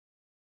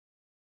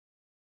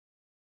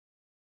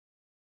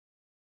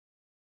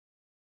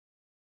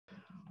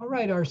All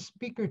right, our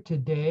speaker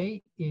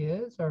today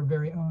is our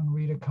very own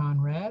Rita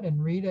Conrad, and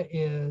Rita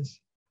is,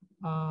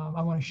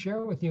 I want to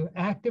share with you,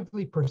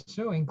 actively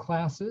pursuing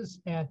classes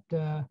at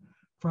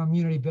from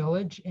Unity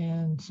Village,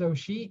 and so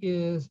she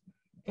is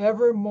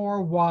ever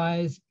more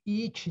wise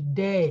each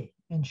day,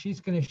 and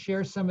she's going to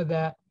share some of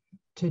that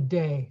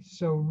today.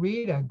 So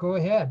Rita, go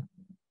ahead.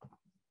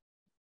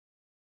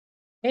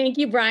 Thank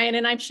you, Brian.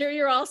 And I'm sure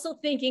you're also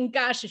thinking,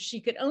 gosh, if she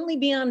could only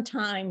be on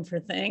time for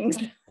things.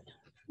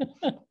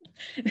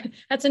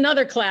 That's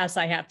another class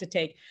I have to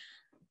take.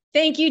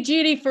 Thank you,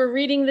 Judy, for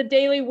reading the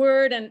Daily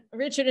Word, and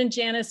Richard and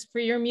Janice for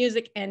your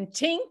music, and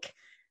Tink.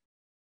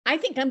 I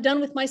think I'm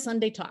done with my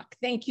Sunday talk.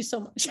 Thank you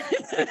so much.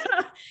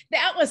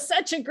 That was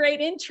such a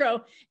great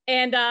intro.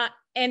 And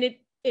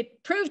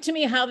it proved to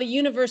me how the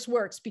universe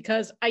works,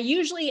 because I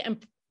usually am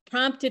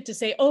prompted to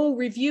say, oh,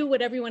 review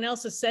what everyone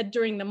else has said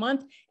during the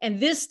month. And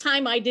this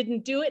time I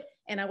didn't do it.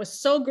 And I was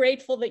so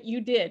grateful that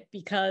you did,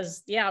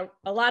 because yeah,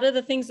 a lot of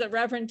the things that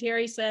Reverend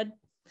Terry said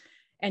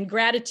and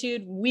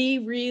gratitude, we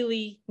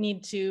really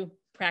need to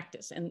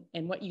practice.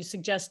 And what you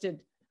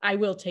suggested, I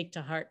will take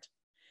to heart.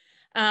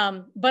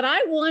 But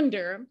I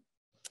wonder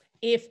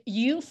if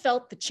you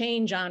felt the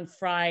change on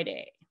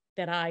Friday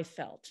that I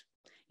felt.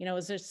 You know,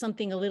 is there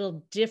something a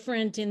little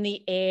different in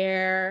the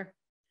air?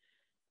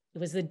 It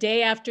was the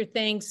day after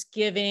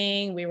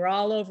Thanksgiving. We were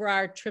all over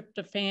our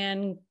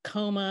tryptophan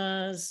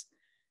comas.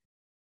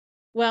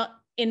 Well,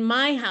 in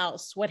my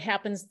house, what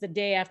happens the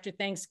day after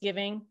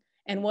Thanksgiving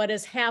and what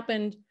has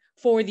happened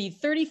for the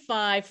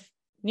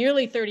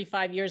nearly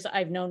 35 years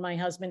I've known my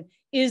husband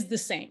is the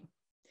same.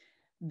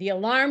 The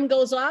alarm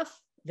goes off.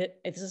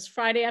 This is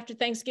Friday after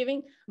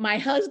Thanksgiving. My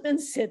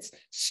husband sits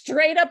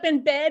straight up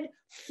in bed,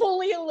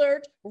 fully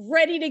alert,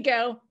 ready to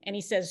go. And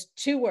he says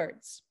 2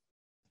 words: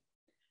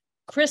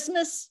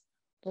 Christmas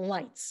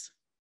lights.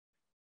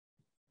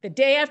 The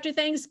day after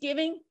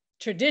Thanksgiving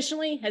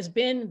traditionally has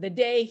been the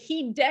day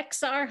he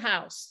decks our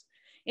house,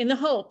 in the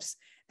hopes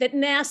that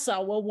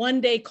NASA will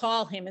one day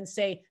call him and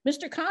say,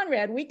 Mr.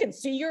 Conrad, we can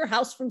see your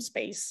house from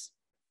space.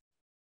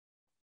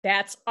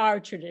 That's our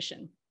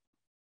tradition.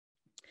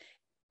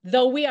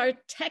 Though we are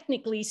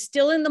technically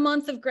still in the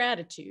month of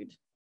gratitude,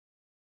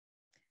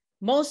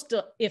 most,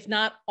 if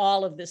not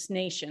all, of this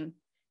nation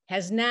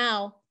has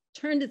now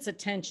turned its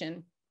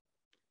attention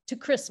to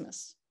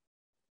Christmas.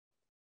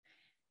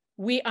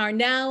 We are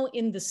now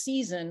in the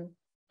season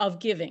of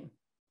giving.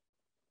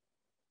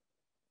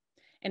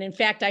 And in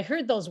fact, I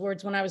heard those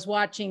words when I was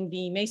watching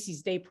the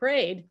Macy's Day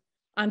Parade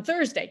on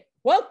Thursday.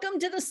 Welcome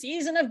to the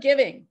season of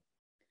giving.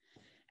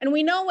 And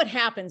we know what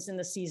happens in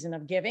the season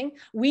of giving.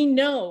 We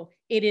know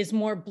it is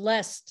more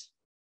blessed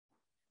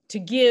to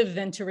give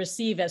than to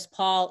receive, as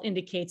Paul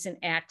indicates in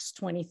Acts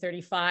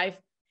 20:35.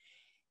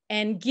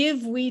 And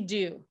give we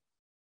do.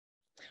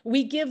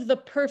 We give the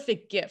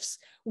perfect gifts.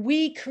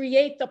 We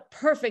create the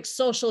perfect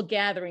social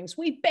gatherings.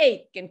 We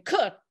bake and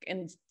cook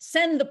and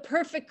send the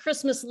perfect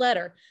Christmas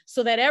letter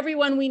so that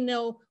everyone we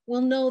know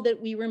will know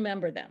that we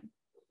remember them.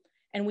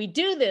 And we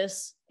do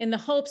this in the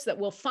hopes that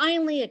we'll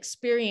finally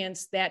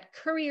experience that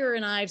Currier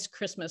and Ives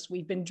Christmas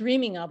we've been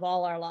dreaming of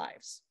all our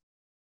lives.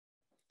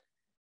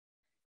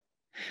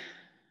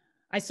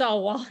 I saw a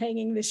wall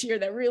hanging this year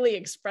that really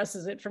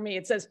expresses it for me.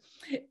 It says,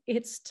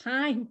 it's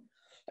time,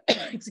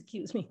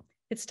 excuse me,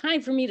 it's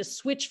time for me to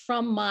switch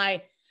from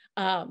my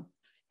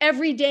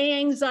everyday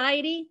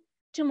anxiety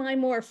to my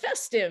more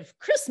festive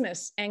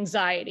Christmas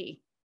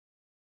anxiety.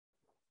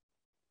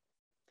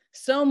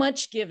 So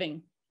much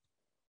giving.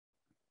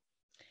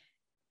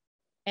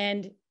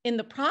 And in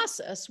the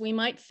process, we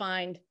might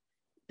find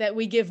that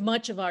we give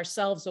much of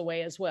ourselves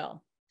away as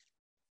well.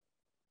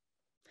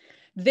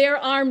 There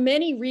are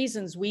many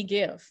reasons we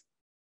give.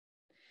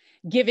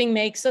 Giving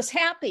makes us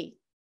happy.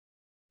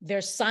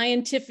 There's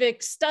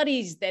scientific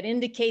studies that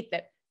indicate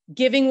that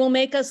giving will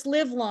make us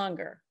live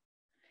longer.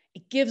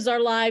 It gives our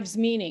lives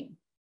meaning.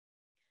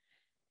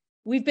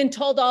 We've been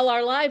told all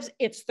our lives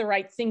it's the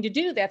right thing to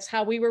do. That's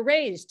how we were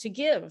raised, to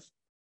give.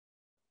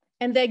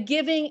 And that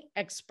giving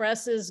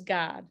expresses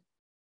God.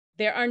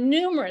 There are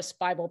numerous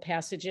Bible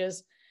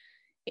passages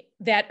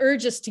that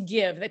urge us to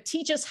give, that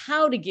teach us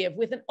how to give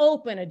with an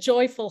open, a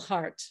joyful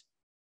heart,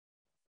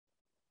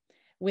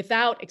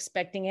 without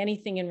expecting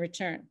anything in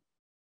return.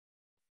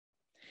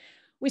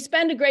 We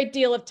spend a great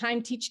deal of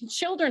time teaching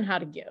children how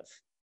to give.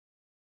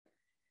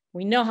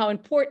 We know how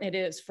important it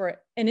is for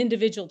an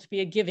individual to be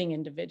a giving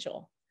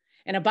individual.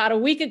 And about a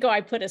week ago, I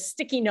put a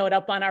sticky note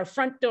up on our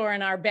front door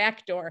and our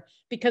back door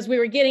because we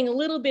were getting a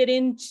little bit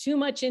too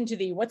much into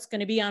the what's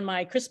going to be on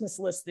my Christmas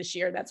list this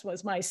year. That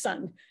was my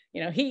son.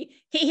 You know, he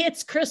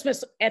hits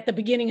Christmas at the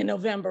beginning of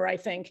November, I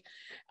think.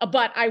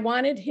 But I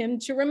wanted him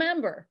to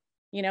remember,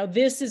 you know,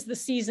 this is the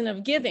season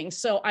of giving.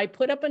 So I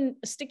put up a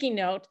sticky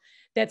note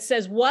that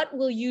says, what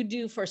will you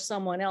do for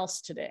someone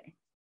else today?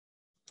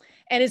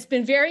 And it's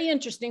been very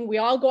interesting. We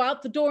all go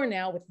out the door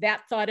now with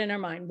that thought in our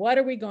mind. What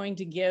are we going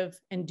to give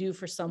and do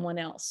for someone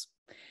else?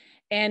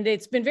 And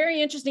it's been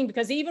very interesting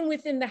because even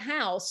within the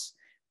house,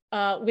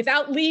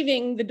 without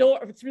leaving the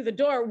door, through the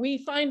door, we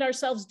find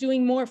ourselves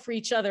doing more for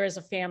each other as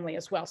a family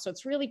as well. So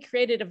it's really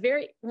created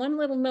one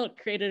little note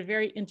created a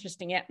very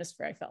interesting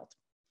atmosphere, I felt.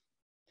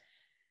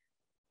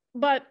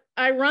 But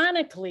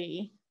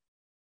ironically,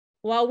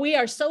 while we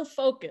are so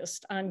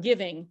focused on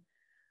giving,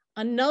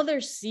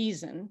 another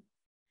season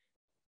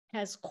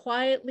has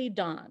quietly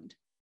dawned.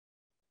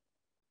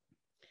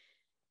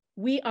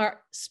 We are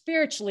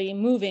spiritually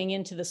moving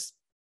into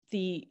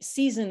the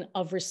season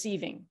of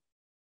receiving.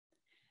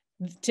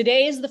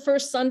 Today is the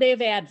first Sunday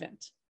of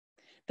Advent,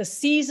 the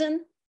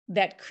season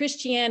that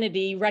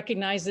Christianity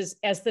recognizes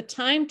as the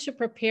time to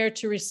prepare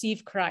to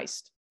receive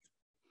Christ,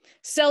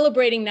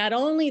 celebrating not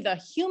only the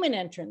human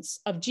entrance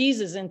of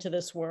Jesus into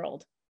this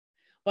world,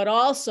 but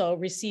also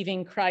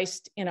receiving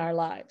Christ in our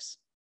lives.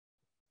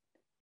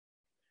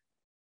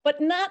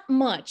 But not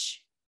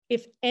much,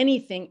 if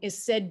anything,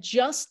 is said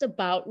just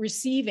about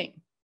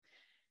receiving.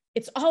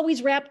 It's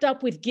always wrapped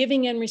up with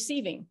giving and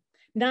receiving.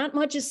 Not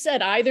much is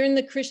said either in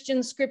the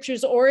Christian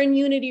scriptures or in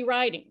unity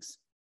writings.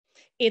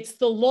 It's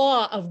the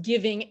law of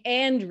giving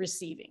and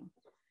receiving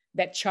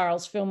that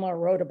Charles Fillmore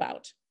wrote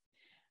about.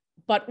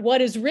 But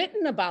what is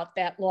written about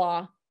that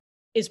law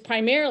is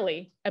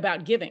primarily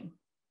about giving.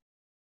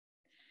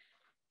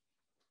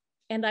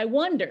 And I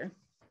wonder,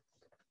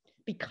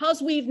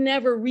 because we've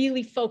never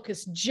really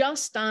focused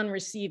just on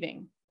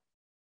receiving,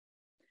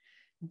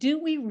 do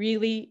we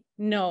really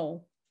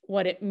know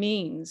what it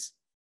means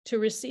to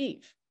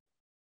receive?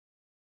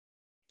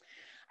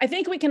 I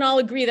think we can all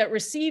agree that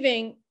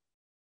receiving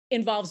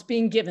involves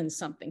being given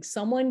something.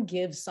 Someone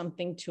gives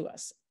something to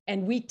us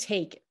and we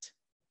take it.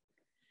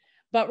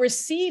 But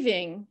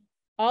receiving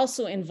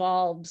also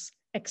involves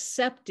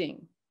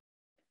accepting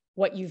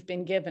what you've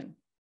been given.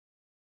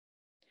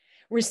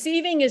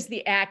 Receiving is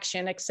the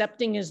action,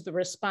 accepting is the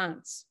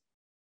response.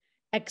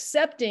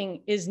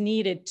 Accepting is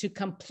needed to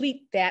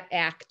complete that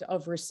act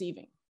of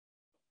receiving.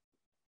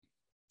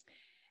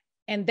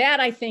 And that,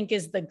 I think,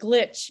 is the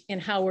glitch in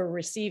how we're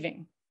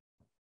receiving.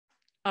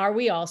 Are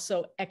we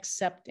also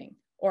accepting?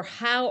 Or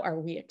how are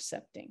we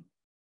accepting?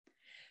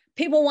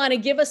 People want to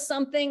give us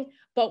something,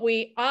 but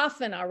we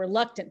often are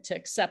reluctant to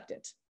accept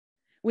it.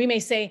 We may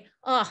say,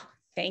 oh,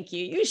 thank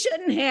you, you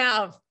shouldn't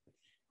have.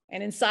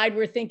 And inside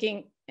we're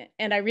thinking,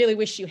 and I really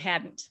wish you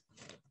hadn't.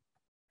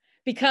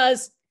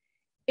 Because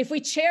if we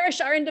cherish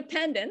our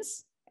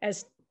independence,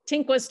 as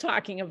Tink was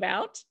talking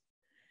about,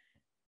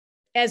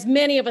 as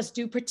many of us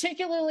do,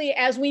 particularly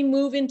as we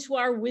move into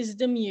our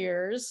wisdom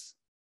years,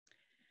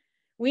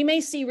 we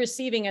may see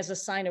receiving as a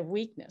sign of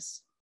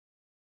weakness,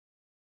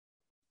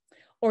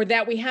 or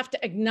that we have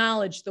to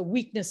acknowledge the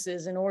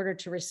weaknesses in order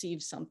to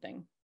receive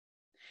something.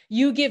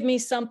 You give me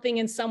something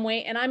in some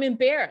way, and I'm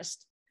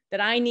embarrassed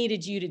that I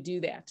needed you to do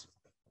that.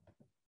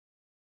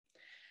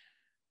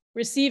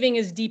 Receiving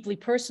is deeply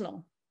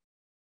personal.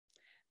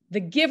 The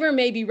giver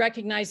may be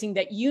recognizing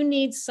that you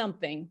need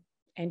something,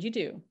 and you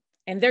do,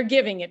 and they're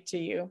giving it to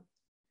you,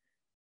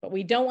 but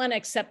we don't want to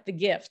accept the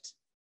gift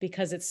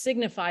because it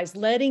signifies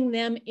letting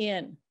them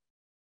in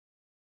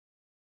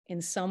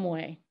some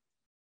way.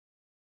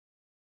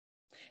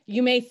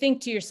 You may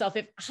think to yourself,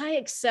 if I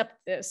accept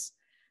this,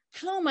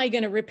 how am I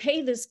going to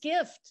repay this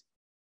gift?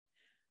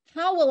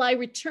 How will I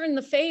return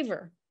the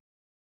favor?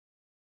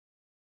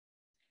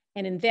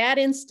 And in that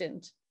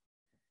instant,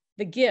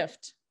 the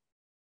gift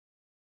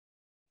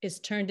is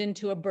turned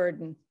into a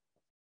burden.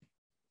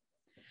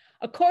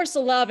 A Course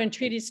of Love in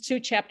Treatise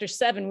 2, Chapter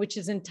 7, which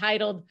is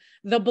entitled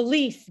The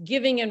Belief,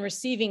 Giving and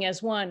Receiving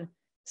as One,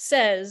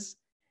 says,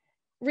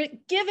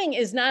 giving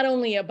is not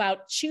only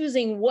about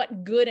choosing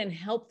what good and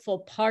helpful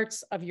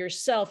parts of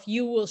yourself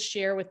you will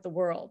share with the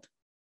world.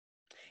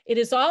 It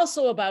is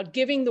also about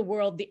giving the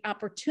world the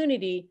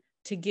opportunity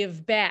to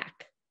give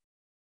back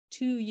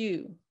to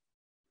you.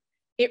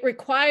 It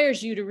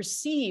requires you to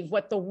receive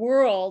what the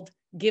world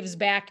gives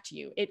back to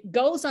you. It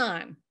goes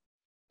on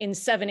in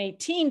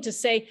 7:18 to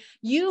say,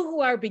 you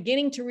who are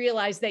beginning to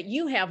realize that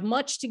you have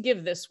much to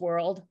give this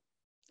world,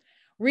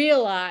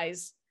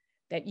 realize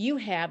that you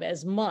have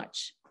as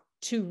much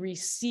to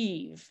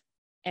receive,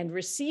 and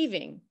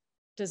receiving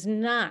does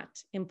not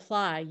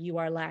imply you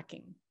are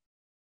lacking.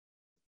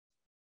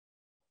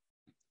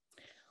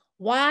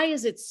 Why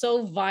is it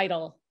so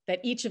vital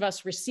that each of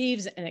us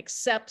receives and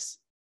accepts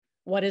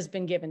what has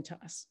been given to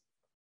us?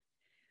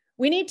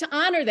 We need to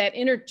honor that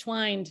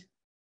intertwined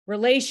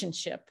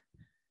relationship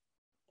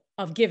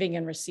of giving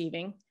and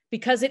receiving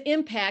because it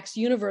impacts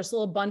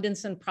universal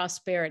abundance and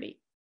prosperity.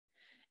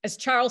 As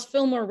Charles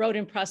Fillmore wrote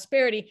in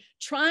Prosperity,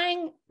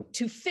 trying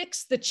to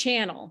fix the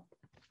channel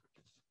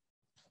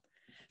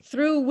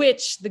through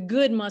which the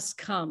good must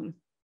come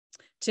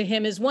to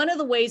him is one of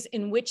the ways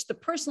in which the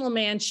personal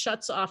man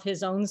shuts off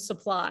his own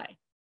supply.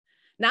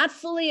 Not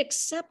fully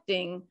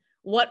accepting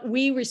what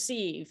we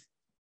receive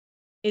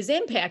is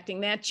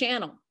impacting that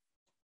channel.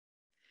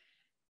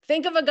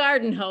 Think of a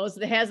garden hose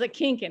that has a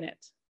kink in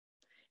it.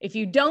 If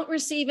you don't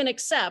receive and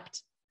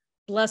accept,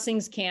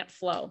 blessings can't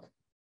flow.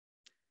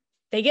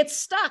 They get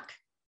stuck.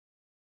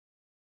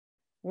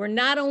 We're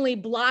not only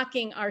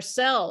blocking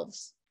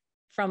ourselves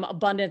from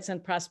abundance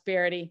and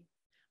prosperity,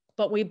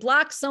 but we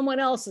block someone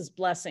else's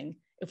blessing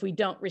if we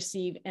don't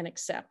receive and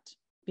accept,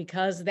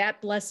 because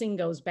that blessing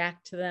goes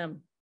back to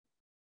them.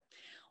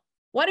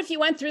 What if you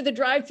went through the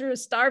drive-through of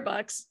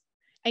Starbucks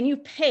and you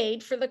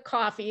paid for the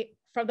coffee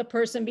from the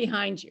person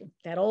behind you,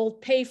 that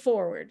old pay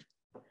forward?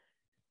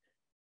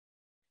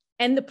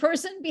 And the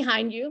person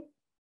behind you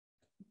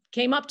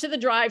came up to the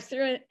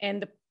drive-through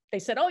and they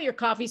said, oh, your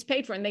coffee's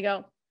paid for. And they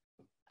go,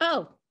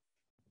 oh,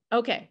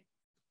 okay,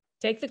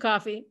 take the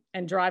coffee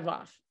and drive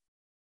off.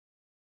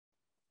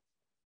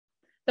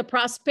 The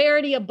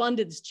prosperity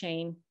abundance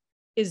chain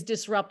is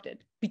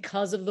disrupted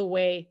because of the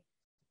way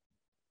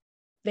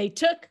they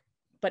took,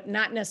 but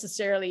not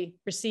necessarily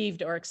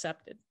received or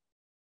accepted.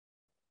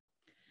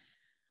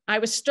 I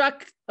was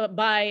struck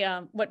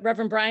by what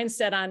Reverend Brian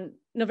said on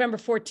November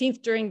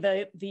 14th during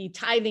the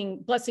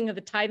tithing, blessing of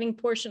the tithing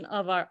portion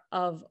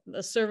of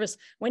the service,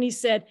 when he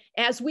said,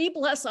 as we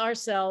bless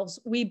ourselves,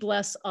 we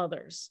bless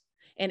others.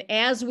 And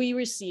as we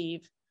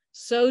receive,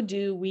 so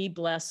do we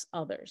bless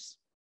others.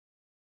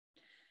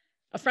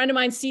 A friend of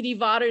mine, C.D.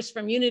 Vaughters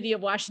from Unity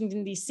of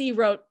Washington, D.C.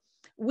 wrote,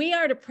 we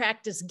are to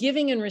practice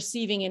giving and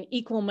receiving in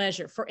equal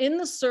measure, for in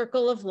the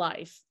circle of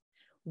life,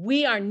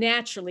 we are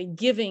naturally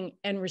giving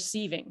and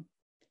receiving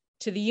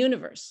to the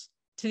universe,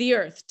 to the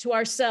earth, to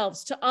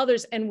ourselves, to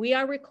others, and we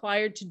are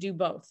required to do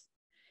both.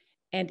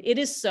 And it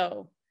is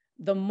so,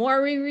 the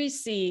more we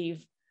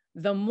receive,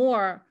 the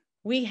more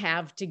we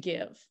have to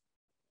give.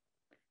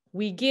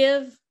 We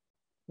give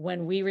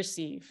when we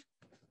receive.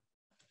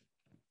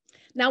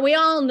 Now, we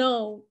all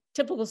know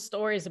typical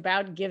stories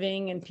about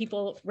giving and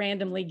people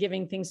randomly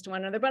giving things to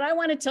one another, but I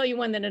want to tell you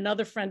one that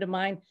another friend of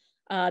mine,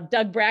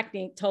 Doug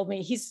Brackney, told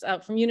me. He's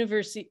from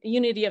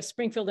Unity of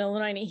Springfield,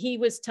 Illinois, and he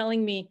was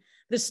telling me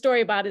the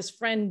story about his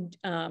friend,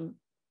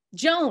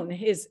 Joan,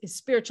 his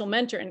spiritual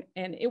mentor,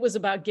 and it was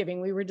about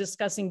giving. We were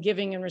discussing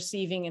giving and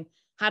receiving and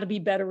how to be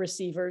better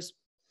receivers.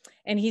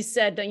 And he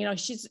said, you know,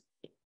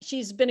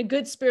 she's been a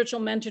good spiritual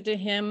mentor to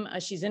him.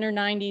 She's in her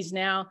 90s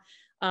now.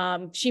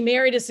 She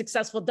married a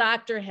successful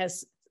doctor,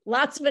 has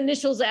lots of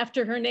initials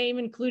after her name,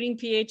 including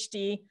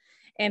PhD,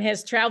 and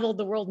has traveled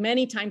the world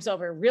many times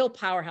over, a real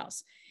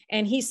powerhouse.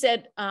 And he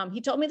said,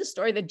 he told me the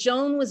story that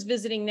Joan was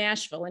visiting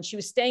Nashville and she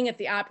was staying at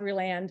the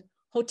Opryland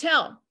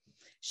Hotel.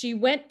 She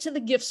went to the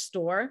gift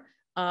store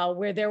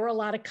where there were a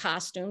lot of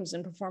costumes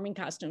and performing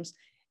costumes.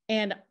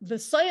 And the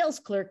sales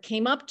clerk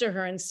came up to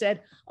her and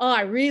said, oh,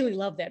 I really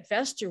love that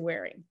vest you're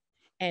wearing.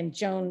 And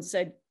Joan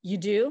said, you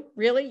do?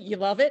 Really? You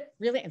love it?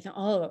 Really? And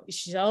oh,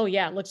 she said, oh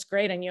yeah, it looks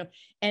great on you.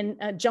 And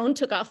Joan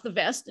took off the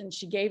vest and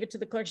she gave it to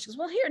the clerk. She goes,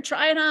 well, here,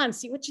 try it on,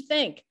 see what you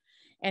think.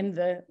 And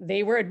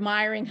they were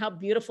admiring how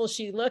beautiful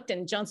she looked.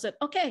 And Joan said,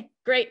 okay,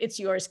 great, it's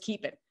yours,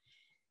 keep it.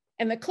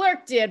 And the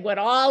clerk did what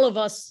all of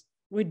us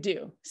would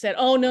do, said,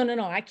 oh,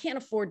 no, I can't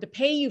afford to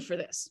pay you for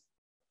this.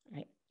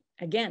 Right?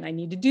 Again, I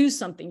need to do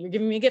something. You're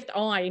giving me a gift.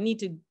 Oh, I need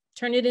to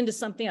turn it into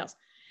something else.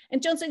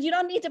 And Joan said, you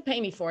don't need to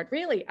pay me for it.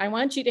 Really, I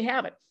want you to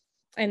have it.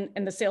 And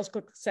the sales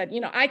clerk said, you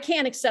know, I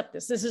can't accept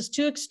this. This is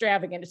too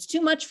extravagant. It's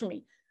too much for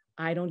me.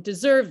 I don't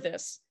deserve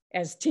this,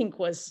 as Tink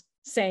was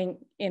saying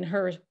in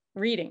her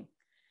reading.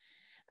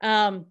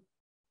 But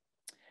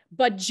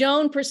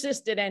Joan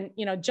persisted, and,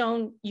 you know,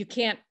 Joan, you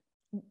can't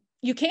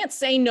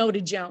say no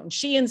to Joan.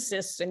 She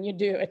insists and you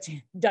do it.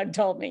 Doug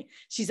told me.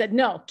 She said,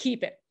 no,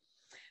 keep it.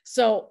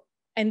 So,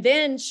 and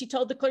then she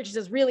told the clerk, she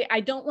says, really,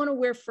 I don't want to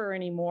wear fur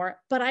anymore,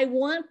 but I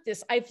want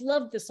this. I've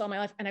loved this all my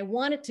life and I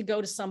want it to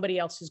go to somebody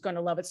else who's going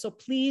to love it. So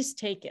please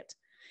take it.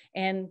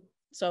 And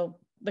so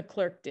the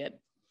clerk did.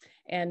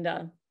 And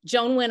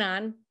Joan went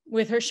on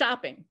with her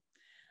shopping.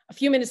 A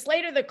few minutes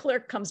later, the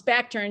clerk comes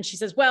back to her and she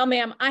says, well,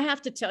 ma'am, I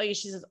have to tell you,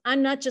 she says,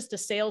 I'm not just a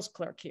sales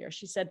clerk here.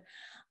 She said,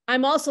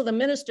 I'm also the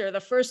minister of the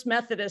First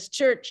Methodist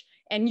Church,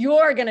 and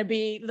you're going to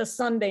be the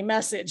Sunday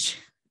message.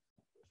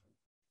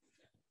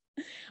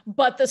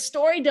 But the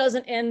story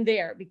doesn't end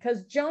there,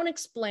 because Joan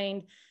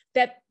explained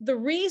that the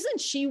reason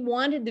she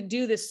wanted to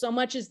do this so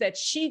much is that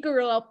she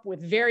grew up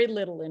with very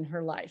little in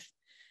her life.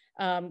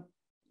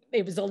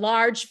 It was a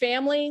large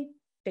family.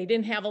 They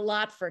didn't have a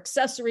lot for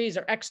accessories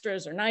or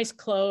extras or nice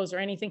clothes or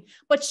anything,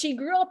 but she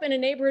grew up in a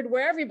neighborhood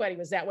where everybody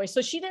was that way.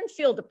 So she didn't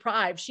feel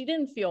deprived. She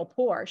didn't feel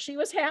poor. She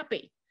was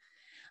happy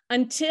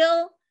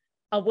until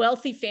a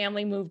wealthy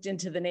family moved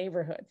into the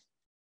neighborhood.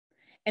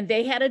 And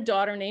they had a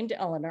daughter named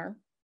Eleanor,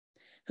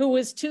 who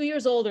was 2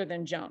 years older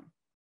than Joan.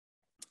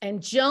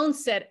 And Joan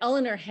said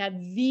Eleanor had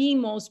the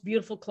most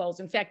beautiful clothes.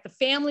 In fact, the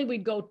family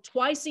would go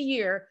twice a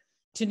year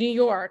to New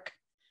York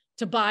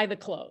to buy the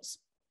clothes.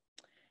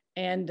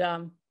 And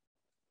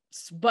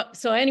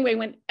so anyway,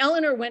 when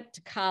Eleanor went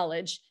to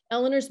college,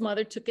 Eleanor's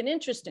mother took an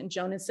interest in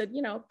Joan and said,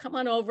 you know, come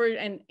on over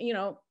and, you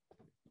know,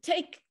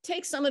 take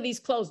some of these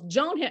clothes.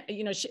 Joan,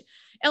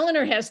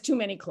 Eleanor has too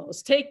many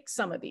clothes. Take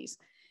some of these.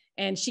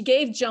 And she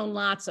gave Joan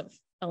lots of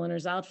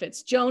Eleanor's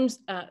outfits. Joan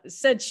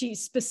said she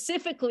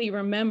specifically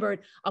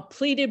remembered a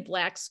pleated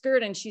black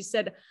skirt. And she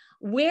said,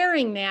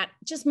 wearing that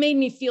just made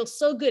me feel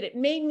so good. It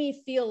made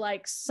me feel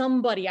like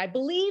somebody. I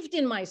believed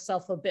in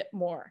myself a bit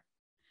more.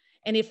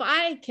 And if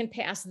I can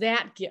pass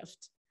that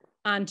gift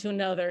on to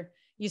another,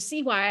 you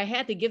see why I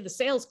had to give the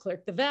sales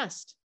clerk the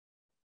vest.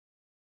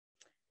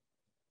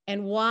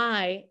 And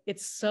why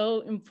it's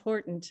so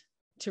important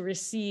to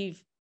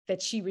receive,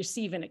 that she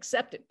receive and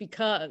accept it,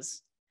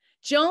 because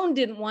Joan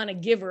didn't want to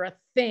give her a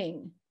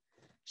thing.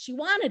 She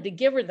wanted to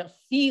give her the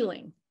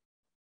feeling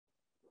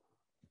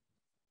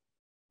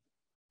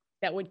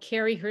that would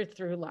carry her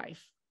through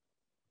life.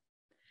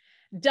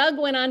 Doug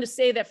went on to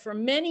say that for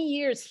many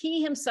years,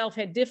 he himself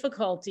had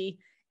difficulty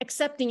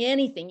accepting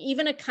anything,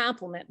 even a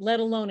compliment, let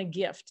alone a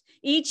gift.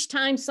 Each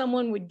time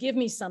someone would give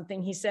me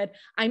something, he said,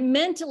 I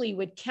mentally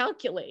would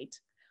calculate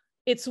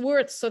its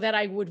worth so that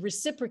I would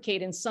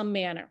reciprocate in some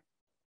manner.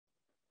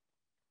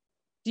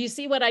 Do you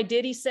see what I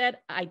did? He said,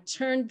 I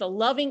turned the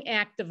loving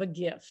act of a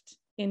gift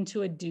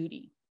into a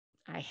duty.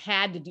 I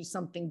had to do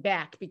something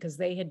back because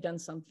they had done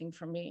something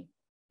for me.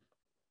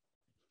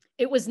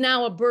 It was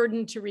now a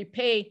burden to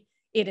repay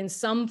it in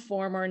some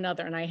form or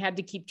another, and I had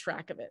to keep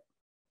track of it.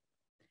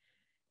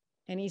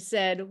 And he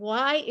said,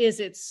 why is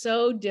it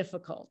so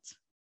difficult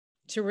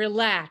to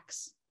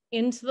relax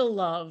into the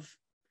love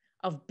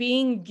of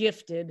being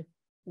gifted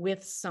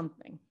with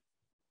something?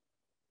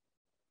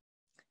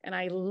 And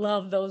I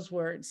love those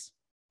words,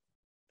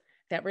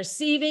 that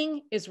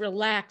receiving is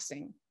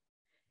relaxing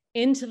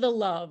into the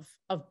love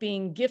of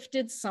being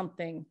gifted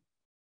something.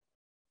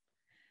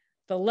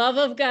 The love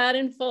of God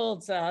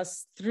enfolds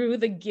us through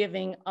the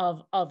giving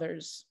of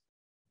others.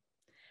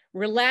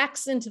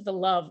 Relax into the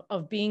love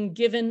of being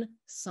given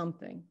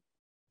something.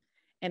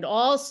 And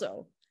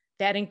also,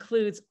 that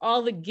includes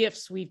all the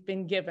gifts we've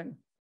been given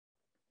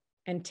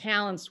and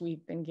talents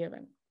we've been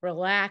given.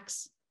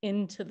 Relax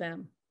into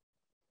them.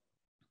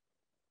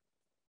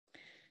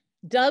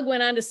 Doug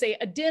went on to say,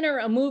 a dinner,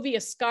 a movie,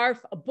 a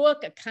scarf, a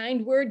book, a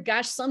kind word,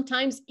 gosh,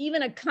 sometimes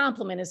even a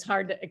compliment is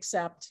hard to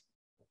accept.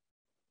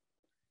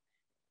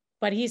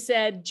 But he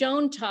said,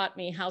 Joan taught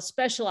me how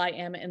special I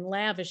am and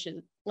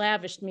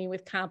lavished me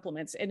with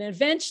compliments. And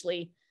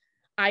eventually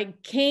I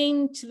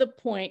came to the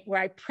point where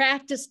I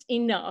practiced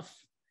enough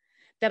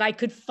that I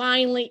could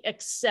finally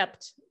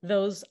accept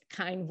those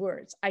kind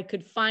words. I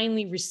could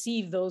finally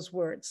receive those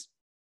words.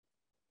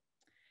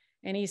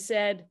 And he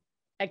said,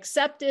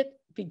 accept it,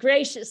 be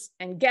gracious.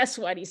 And guess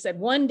what? He said,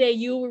 one day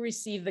you will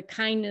receive the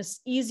kindness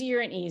easier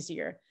and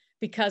easier,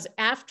 because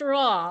after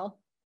all,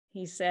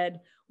 he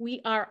said,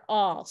 we are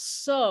all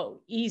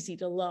so easy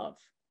to love.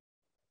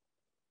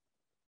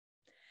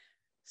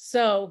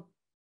 So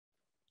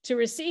to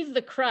receive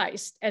the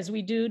Christ, as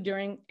we do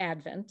during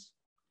Advent,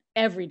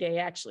 every day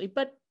actually,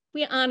 but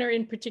we honor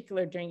in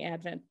particular during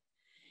Advent,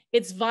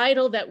 it's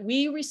vital that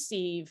we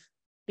receive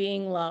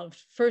being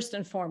loved. First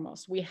and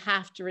foremost, we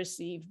have to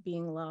receive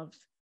being loved.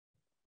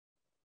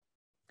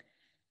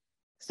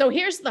 So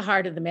here's the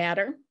heart of the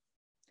matter.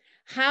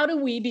 How do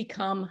we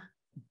become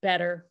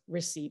better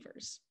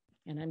receivers?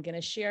 And I'm going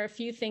to share a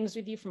few things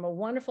with you from a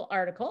wonderful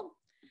article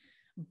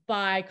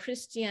by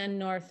Christiane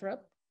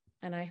Northrup.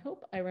 And I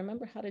hope I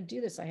remember how to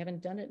do this. I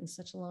haven't done it in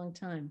such a long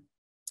time.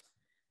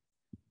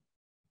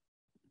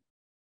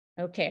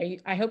 Okay,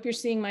 I hope you're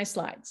seeing my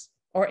slides,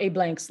 or a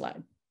blank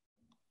slide.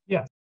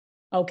 Yeah.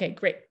 Okay,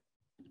 great.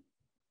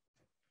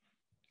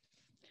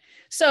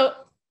 So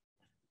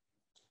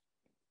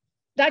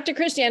Dr.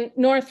 Christiane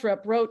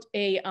Northrup wrote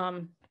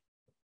an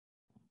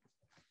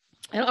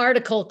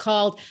article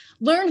called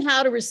Learn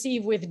How to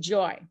Receive with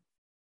Joy.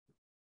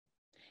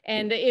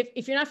 And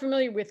if you're not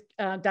familiar with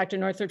Dr.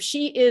 Northrup,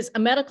 she is a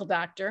medical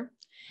doctor,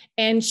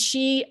 and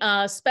she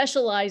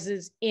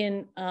specializes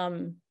in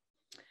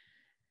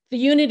the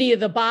unity of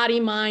the body,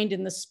 mind,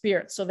 and the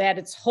spirit, so that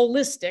it's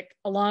holistic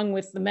along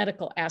with the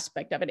medical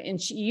aspect of it.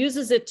 And she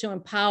uses it to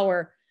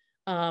empower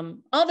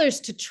others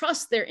to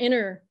trust their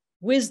inner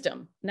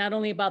wisdom, not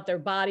only about their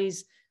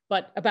bodies,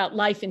 but about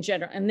life in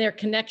general and their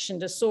connection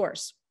to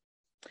source.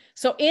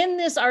 So in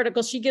this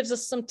article, she gives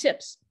us some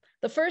tips.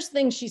 The first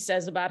thing she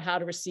says about how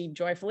to receive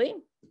joyfully: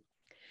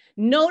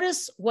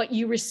 notice what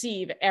you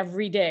receive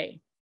every day.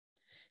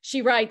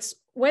 She writes,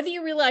 whether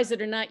you realize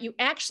it or not, you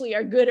actually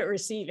are good at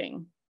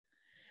receiving.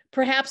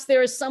 Perhaps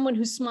there is someone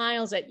who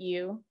smiles at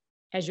you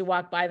as you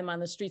walk by them on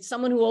the street,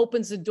 someone who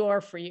opens the door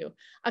for you,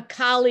 a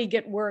colleague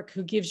at work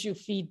who gives you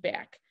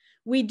feedback.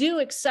 We do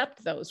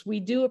accept those.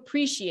 We do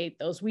appreciate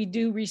those. We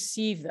do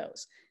receive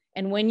those.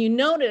 And when you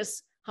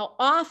notice how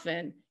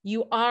often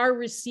you are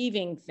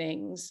receiving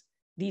things,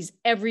 these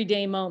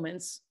everyday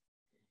moments,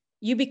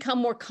 you become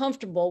more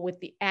comfortable with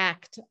the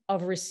act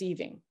of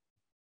receiving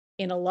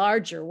in a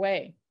larger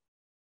way.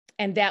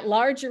 And that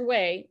larger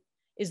way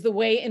is the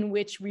way in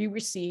which we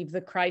receive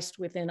the Christ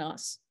within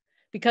us,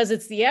 because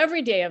it's the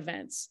everyday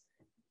events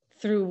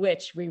through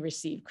which we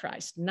receive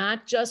Christ,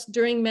 not just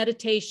during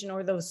meditation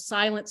or those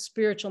silent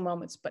spiritual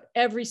moments, but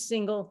every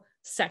single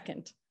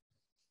second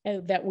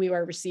that we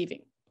are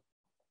receiving.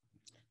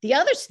 The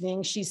other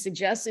thing she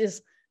suggests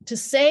is to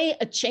say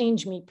a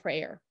change me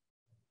prayer.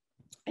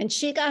 And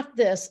she got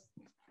this,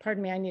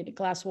 pardon me, I need a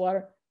glass of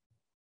water.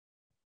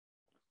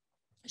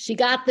 She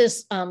got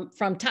this from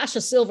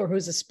Tasha Silver,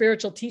 who's a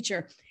spiritual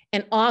teacher.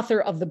 and author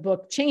of the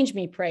book, Change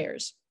Me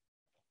Prayers.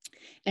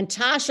 And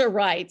Tasha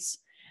writes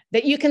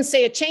that you can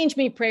say a change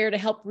me prayer to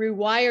help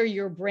rewire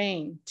your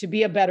brain to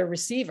be a better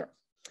receiver.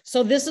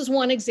 So this is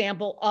one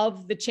example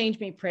of the change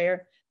me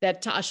prayer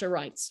that Tasha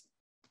writes.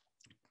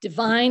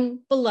 Divine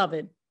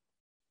Beloved,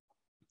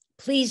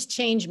 please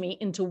change me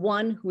into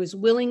one who is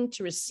willing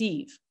to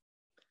receive.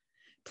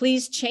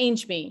 Please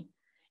change me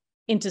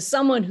into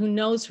someone who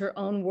knows her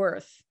own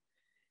worth.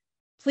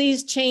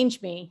 Please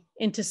change me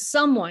into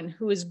someone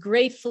who is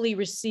gratefully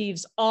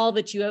receives all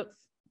that you have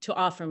to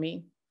offer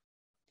me.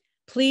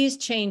 Please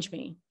change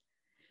me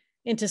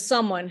into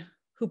someone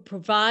who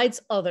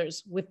provides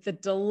others with the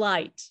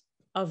delight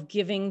of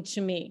giving to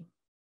me.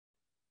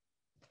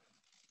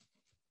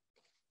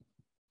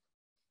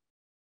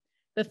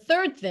 The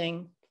third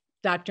thing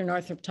Dr.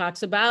 Northrup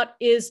talks about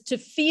is to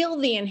feel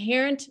the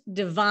inherent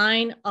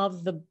divine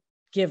of the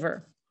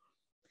giver.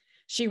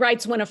 She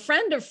writes, when a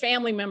friend or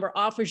family member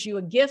offers you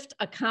a gift,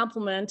 a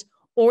compliment,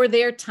 or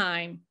their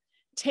time,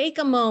 take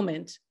a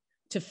moment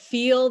to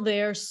feel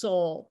their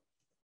soul.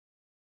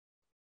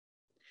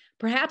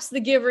 Perhaps the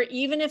giver,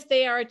 even if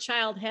they are a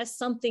child, has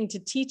something to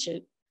teach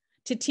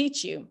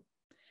you.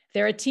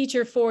 They're a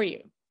teacher for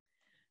you.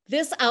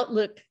 This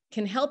outlook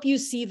can help you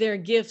see their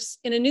gifts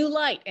in a new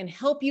light and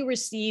help you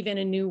receive in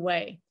a new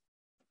way.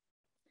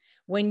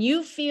 When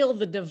you feel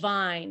the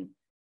divine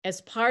as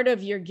part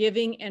of your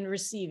giving and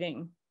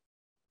receiving,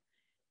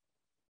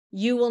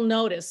 you will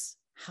notice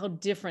how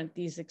different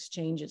these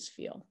exchanges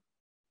feel.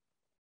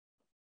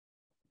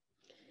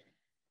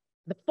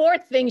 The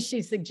fourth thing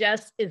she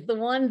suggests is the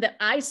one that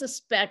I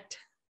suspect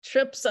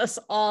trips us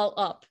all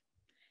up,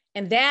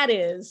 and that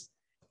is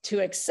to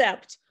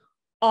accept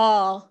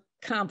all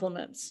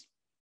compliments.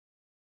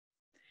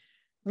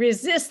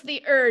 Resist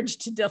the urge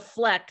to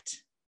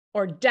deflect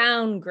or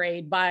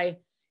downgrade by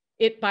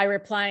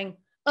replying,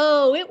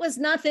 oh, it was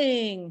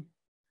nothing.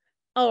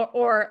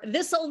 Or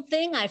this old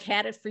thing, I've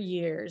had it for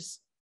years.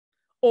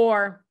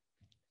 Or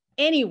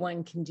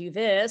anyone can do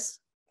this.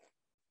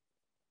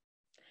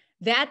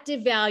 That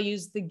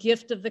devalues the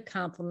gift of the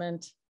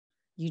compliment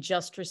you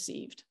just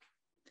received.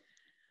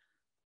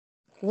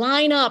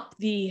 Line up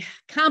the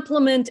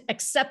compliment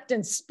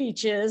acceptance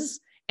speeches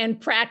and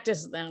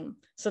practice them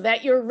so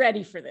that you're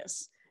ready for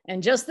this.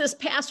 And just this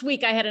past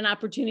week, I had an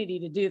opportunity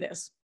to do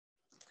this.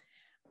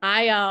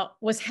 I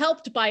was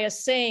helped by a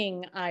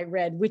saying I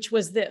read, which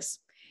was this: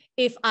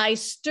 if I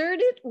stirred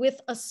it with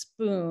a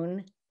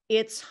spoon,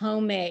 it's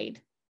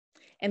homemade.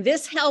 And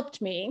this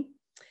helped me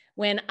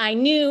when I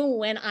knew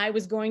when I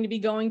was going to be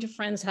going to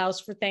friend's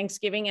house for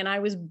Thanksgiving, and I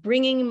was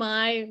bringing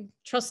my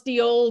trusty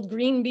old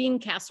green bean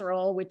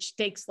casserole, which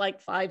takes like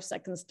 5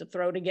 seconds to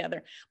throw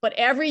together. But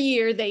every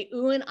year they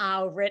ooh and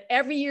ah over it.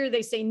 Every year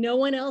they say, no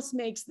one else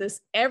makes this.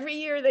 Every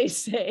year they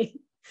say,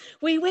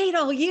 we wait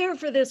all year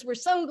for this. We're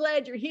so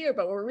glad you're here,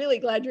 but we're really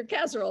glad your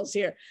casserole's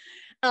here.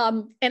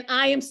 And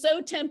I am so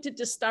tempted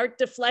to start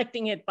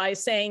deflecting it by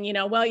saying, you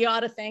know, well, you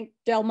ought to thank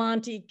Del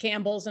Monte,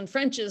 Campbell's, and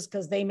French's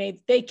because they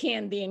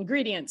canned the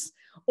ingredients.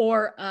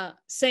 Or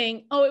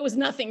saying, oh, it was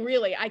nothing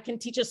really. I can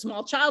teach a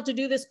small child to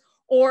do this,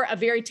 or a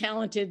very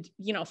talented,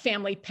 you know,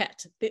 family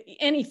pet.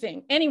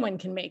 Anything, anyone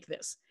can make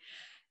this.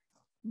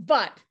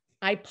 But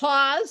I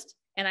paused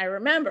and I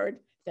remembered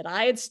that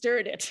I had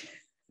stirred it.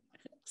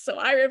 So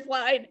I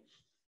replied,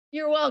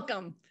 you're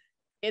welcome.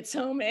 It's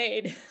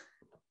homemade.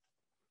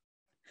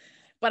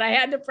 But I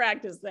had to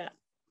practice that.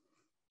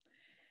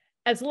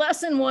 As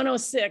lesson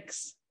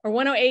 106 or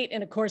 108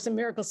 in A Course in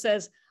Miracles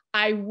says,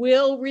 I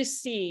will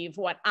receive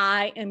what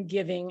I am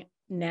giving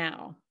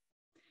now.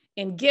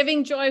 In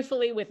giving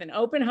joyfully with an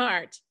open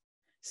heart,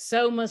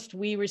 so must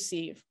we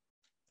receive.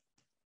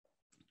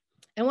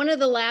 And one of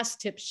the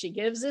last tips she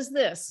gives is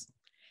this: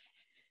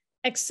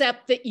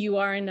 accept that you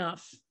are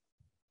enough,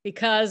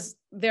 because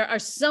there are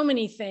so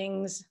many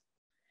things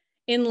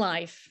in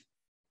life,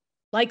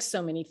 like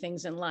so many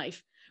things in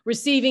life.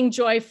 Receiving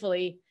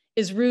joyfully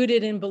is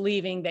rooted in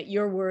believing that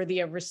you're worthy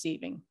of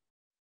receiving.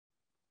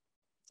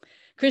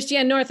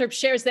 Christiane Northrup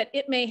shares that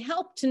it may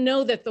help to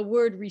know that the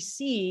word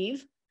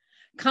receive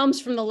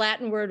comes from the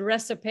Latin word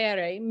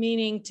recepere,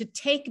 meaning to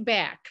take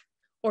back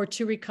or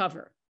to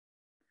recover.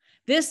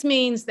 This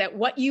means that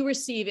what you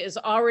receive is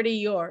already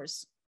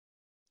yours.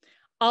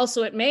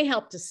 Also, it may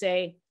help to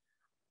say,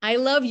 I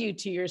love you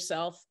to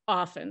yourself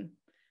often,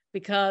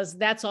 because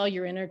that's all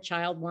your inner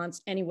child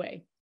wants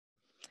anyway.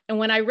 And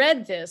when I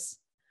read this,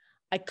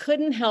 I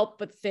couldn't help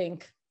but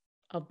think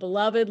of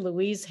beloved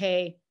Louise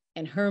Hay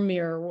and her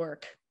mirror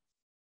work.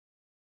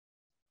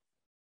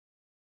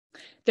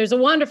 There's a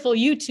wonderful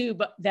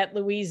YouTube that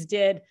Louise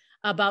did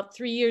about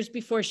 3 years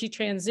before she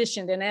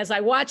transitioned. And as I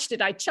watched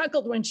it, I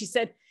chuckled when she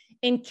said,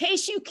 in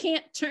case you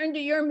can't turn to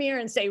your mirror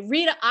and say,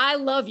 Rita, I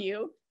love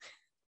you.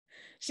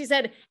 She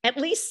said, at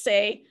least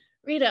say,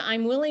 Rita,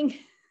 I'm willing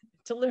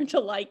to learn to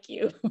like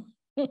you.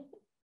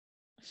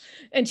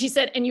 And she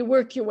said, and you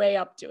work your way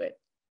up to it.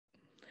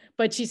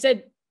 But she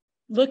said,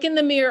 look in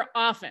the mirror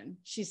often.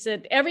 She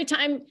said, every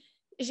time,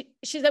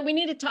 she said, we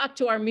need to talk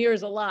to our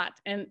mirrors a lot.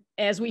 And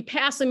as we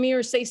pass a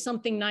mirror, say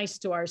something nice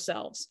to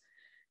ourselves.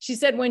 She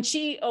said when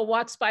she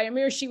walks by a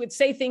mirror, she would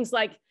say things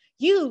like,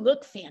 "You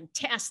look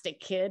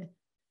fantastic, kid.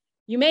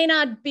 You may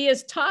not be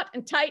as taut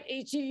and tight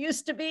as you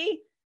used to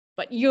be,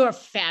 but you're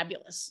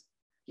fabulous.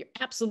 You're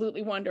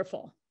absolutely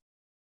wonderful."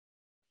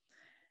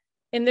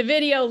 In the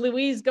video,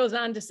 Louise goes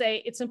on to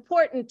say, it's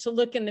important to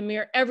look in the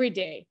mirror every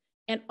day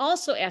and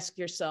also ask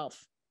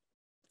yourself,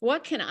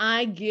 what can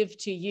I give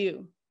to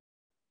you?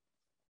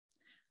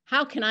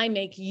 How can I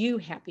make you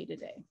happy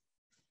today?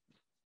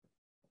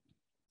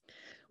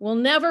 We'll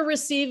never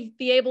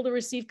be able to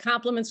receive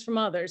compliments from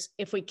others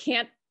if we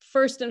can't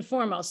first and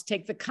foremost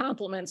take the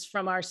compliments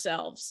from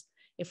ourselves,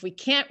 if we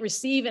can't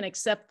receive and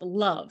accept the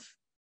love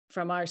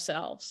from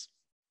ourselves.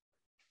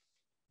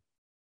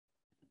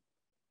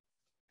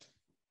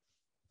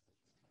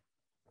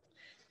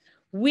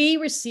 We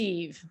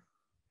receive.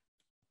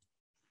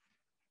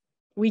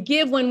 We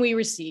give when we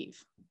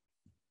receive.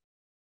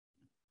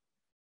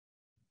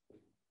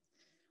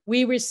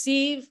 We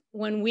receive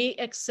when we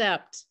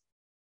accept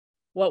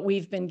what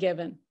we've been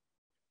given.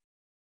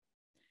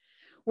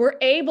 We're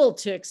able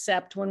to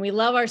accept when we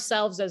love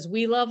ourselves as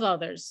we love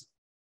others.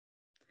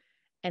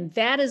 And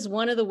that is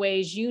one of the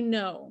ways you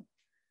know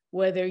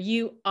whether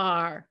you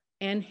are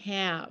and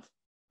have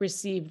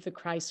received the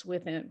Christ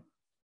within.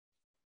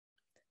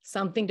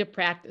 Something to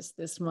practice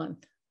this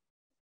month.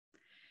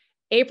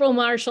 April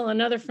Marshall,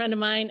 another friend of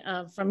mine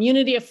from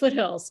Unity of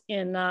Foothills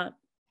in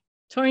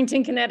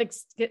Torrington,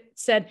 Connecticut,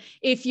 said,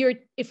 if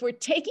we're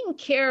taking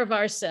care of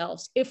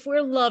ourselves, if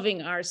we're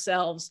loving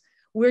ourselves,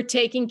 we're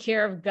taking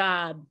care of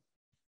God.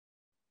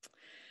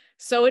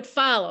 So it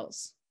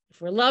follows,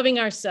 if we're loving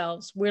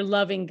ourselves, we're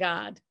loving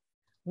God.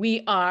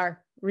 We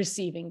are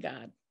receiving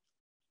God.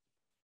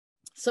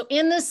 So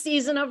in this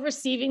season of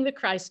receiving the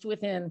Christ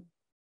within,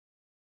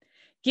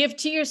 give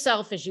to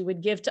yourself as you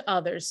would give to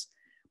others.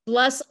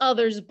 Bless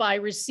others by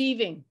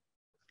receiving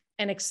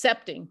and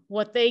accepting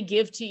what they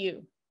give to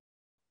you.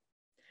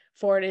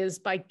 For it is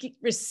by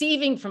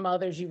receiving from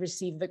others you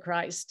receive the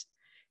Christ,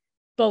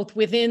 both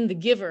within the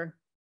giver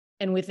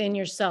and within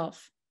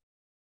yourself.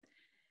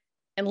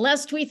 And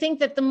lest we think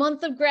that the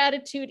month of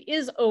gratitude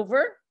is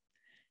over,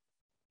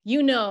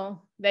 you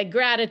know that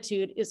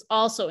gratitude is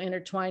also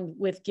intertwined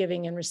with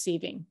giving and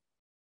receiving.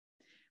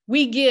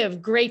 We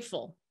give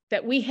grateful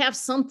that we have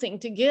something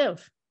to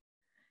give,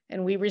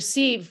 and we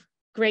receive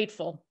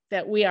grateful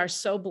that we are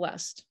so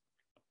blessed.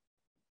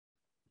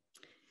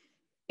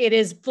 It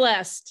is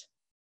blessed,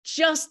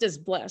 just as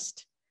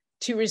blessed,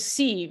 to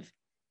receive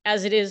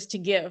as it is to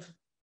give.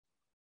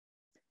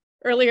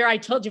 Earlier, I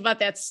told you about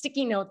that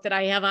sticky note that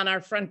I have on our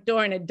front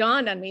door, and it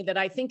dawned on me that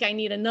I think I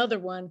need another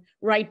one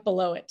right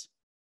below it.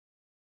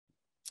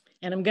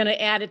 And I'm going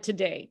to add it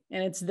today,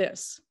 and it's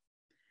this: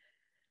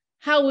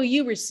 how will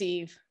you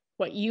receive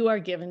what you are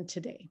given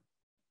today?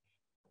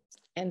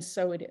 And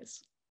so it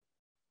is.